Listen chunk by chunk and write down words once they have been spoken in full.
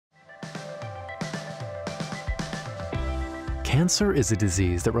Cancer is a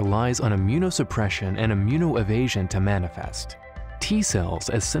disease that relies on immunosuppression and immunoevasion to manifest. T cells,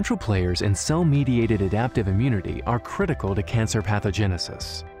 as central players in cell-mediated adaptive immunity, are critical to cancer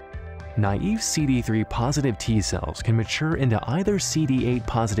pathogenesis. Naive CD3 positive T cells can mature into either CD8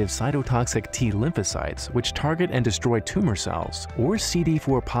 positive cytotoxic T lymphocytes, which target and destroy tumor cells, or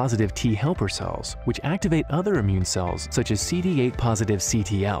CD4 positive T helper cells, which activate other immune cells such as CD8 positive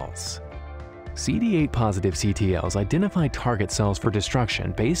CTLs. CD8 positive CTLs identify target cells for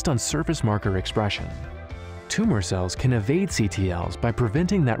destruction based on surface marker expression. Tumor cells can evade CTLs by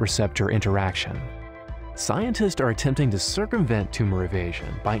preventing that receptor interaction. Scientists are attempting to circumvent tumor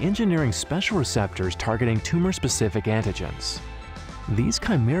evasion by engineering special receptors targeting tumor-specific antigens. These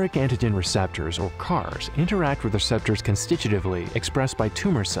chimeric antigen receptors, or CARs, interact with receptors constitutively expressed by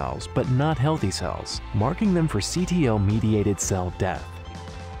tumor cells but not healthy cells, marking them for CTL-mediated cell death.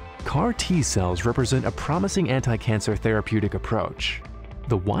 CAR T cells represent a promising anti-cancer therapeutic approach.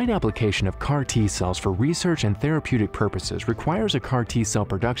 The wide application of CAR T cells for research and therapeutic purposes requires a CAR T cell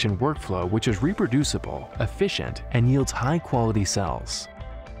production workflow which is reproducible, efficient, and yields high-quality cells.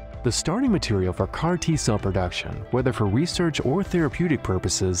 The starting material for CAR T cell production, whether for research or therapeutic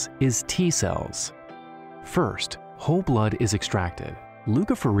purposes, is T cells. First, whole blood is extracted.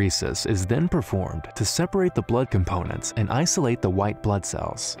 Leukapheresis is then performed to separate the blood components and isolate the white blood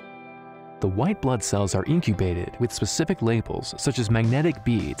cells. The white blood cells are incubated with specific labels such as magnetic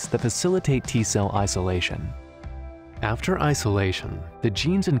beads that facilitate T-cell isolation. After isolation, the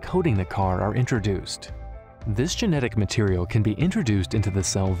genes encoding the CAR are introduced. This genetic material can be introduced into the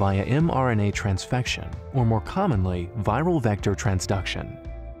cell via mRNA transfection, or more commonly, viral vector transduction.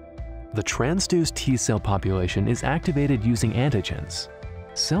 The transduced T-cell population is activated using antigens.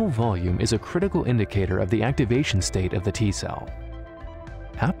 Cell volume is a critical indicator of the activation state of the T-cell.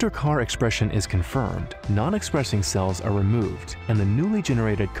 After CAR expression is confirmed, non-expressing cells are removed and the newly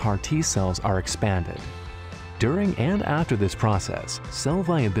generated CAR T cells are expanded. During and after this process, cell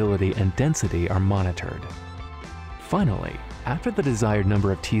viability and density are monitored. Finally, after the desired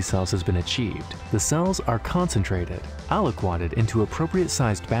number of T cells has been achieved, the cells are concentrated, aliquoted into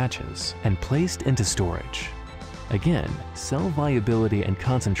appropriate-sized batches, and placed into storage. Again, cell viability and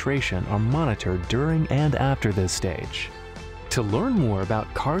concentration are monitored during and after this stage. To learn more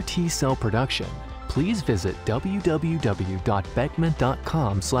about CAR T cell production, please visit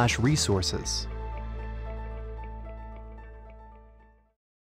www.beckman.com/resources.